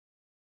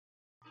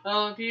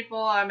Hello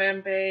people, I'm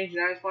MPage,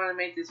 and I just want to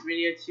make this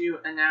video to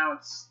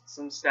announce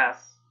some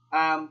stuff.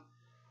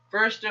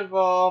 First of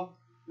all,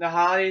 the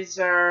holidays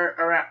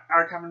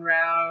are coming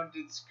around.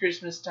 It's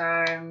Christmas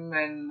time,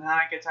 and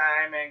Hanukkah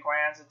time, and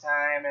Kwanzaa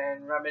time,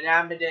 and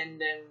Ramadan,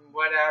 and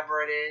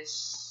whatever it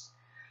is.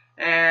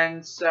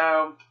 And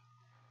so,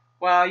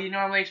 while you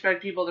normally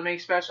expect people to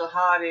make special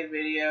holiday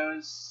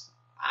videos,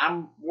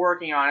 I'm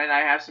working on it. I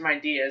have some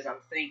ideas I'm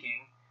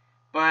thinking.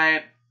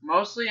 But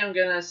mostly I'm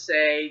gonna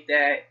say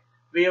that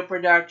video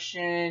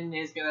production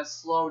is gonna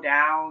slow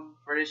down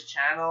for this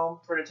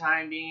channel for the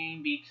time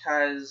being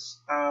because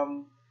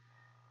I'm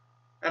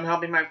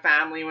helping my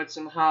family with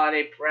some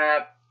holiday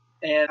prep,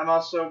 and I'm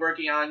also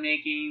working on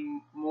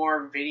making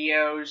more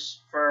videos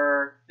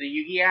for the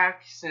Yugiak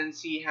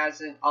since he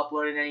hasn't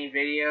uploaded any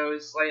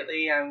videos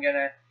lately. I'm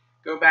gonna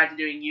go back to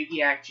doing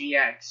Yugiak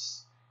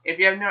GX.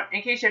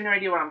 In case you have no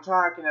idea what I'm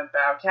talking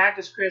about,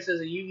 Cactus Chris has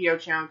a Yu-Gi-Oh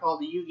channel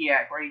called the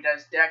Yugiak where he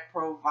does deck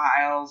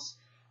profiles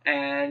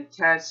and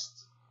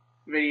test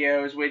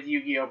videos with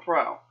Yu-Gi-Oh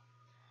Pro.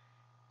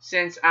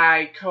 Since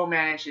I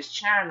co-manage his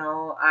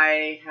channel,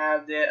 I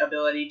have the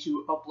ability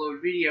to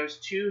upload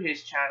videos to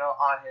his channel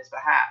on his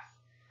behalf.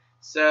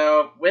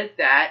 So with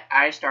that,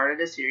 I started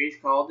a series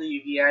called the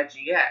Yugiak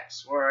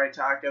GX where I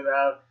talk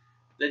about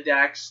the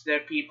decks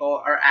that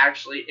people are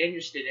actually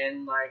interested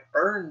in, like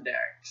Burn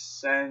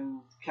decks, and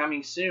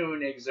coming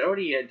soon,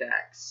 Exodia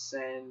decks,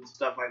 and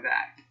stuff like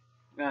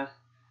that.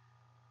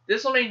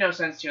 This will make no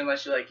sense to you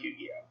unless you like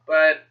Yu-Gi-Oh!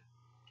 But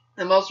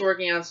I'm also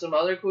working on some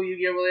other cool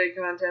Yu-Gi-Oh! Related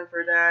content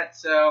for that,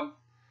 so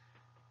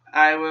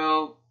I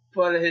will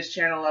put his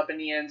channel up in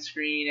the end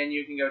screen and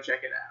you can go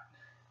check it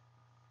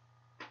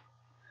out.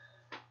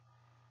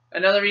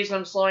 Another reason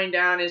I'm slowing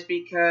down is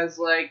because,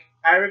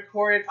 I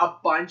recorded a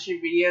bunch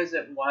of videos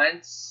at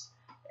once,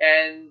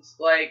 and,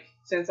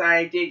 since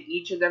I did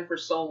each of them for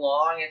so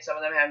long, and some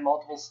of them had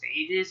multiple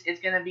stages, it's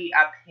gonna be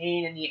a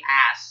pain in the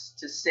ass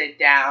to sit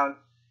down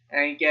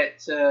and get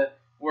to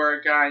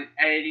work on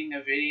editing the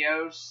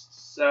videos,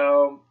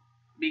 so,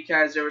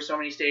 because there were so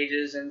many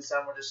stages and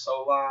some were just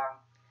so long,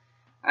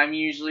 I'm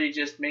usually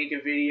just make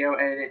a video,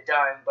 edit it,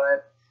 done,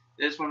 but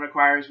this one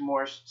requires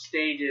more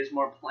stages,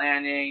 more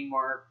planning,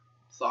 more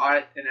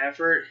thought and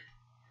effort.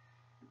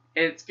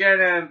 It's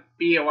gonna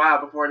be a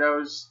while before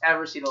those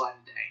ever see the light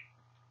of day.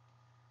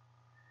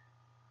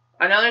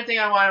 Another thing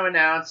I want to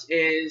announce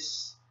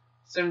is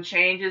some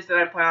changes that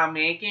I plan on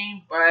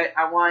making, but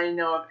I want to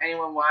know if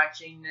anyone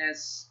watching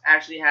this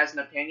actually has an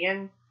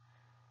opinion.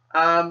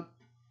 I'm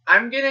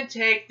gonna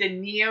take the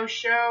Neo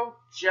show,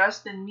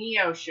 just the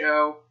Neo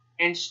show,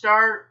 and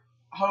start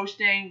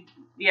hosting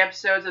the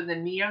episodes of the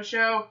Neo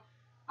show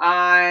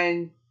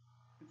on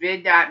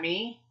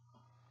vid.me.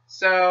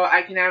 So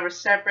I can have a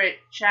separate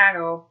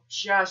channel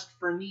just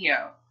for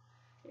Neo.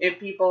 If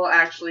people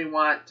actually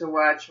want to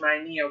watch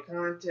my Neo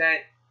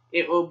content,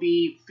 it will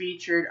be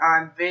featured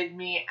on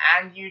VidMe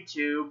and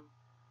YouTube.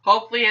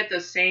 Hopefully at the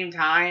same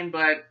time,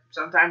 but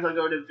sometimes I'll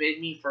go to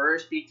VidMe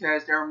first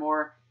because they're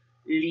more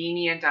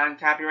lenient on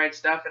copyright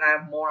stuff and I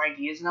have more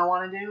ideas than I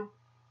want to do.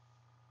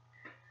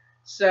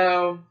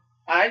 So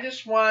I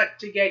just want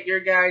to get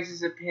your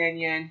guys'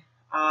 opinion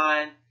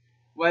on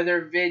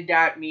whether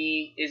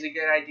vid.me is a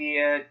good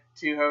idea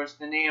to host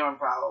the Neo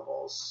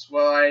Improbables.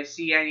 Will I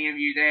see any of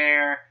you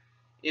there?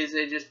 Is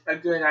it just a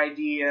good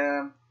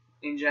idea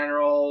in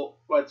general?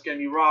 What's going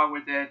to be wrong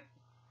with it?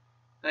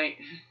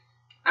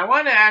 I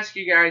want to ask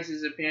you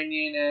guys'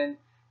 opinion and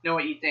know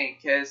what you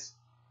think, because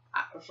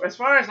as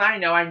far as I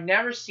know, I've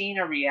never seen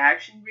a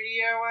reaction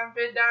video on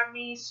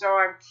vid.me, so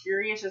I'm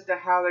curious as to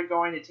how they're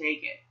going to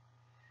take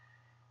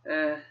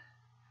it.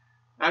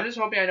 I'm just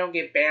hoping I don't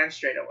get banned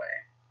straight away.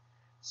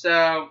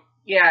 So,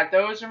 yeah,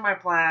 those are my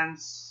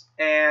plans,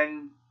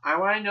 and I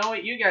want to know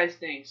what you guys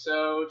think,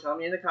 so tell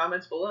me in the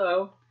comments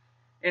below,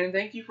 and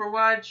thank you for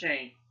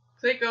watching.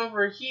 Click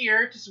over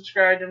here to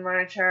subscribe to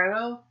my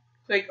channel,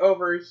 click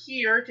over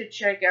here to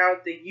check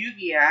out the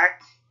Yugiak,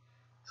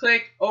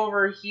 click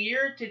over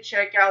here to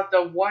check out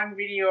the one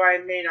video I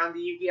made on the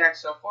Yugiak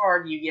so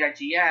far, the Yugiak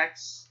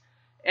GX,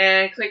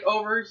 and click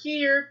over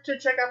here to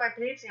check out my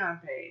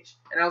Patreon page,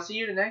 and I'll see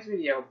you in the next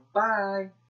video. Bye!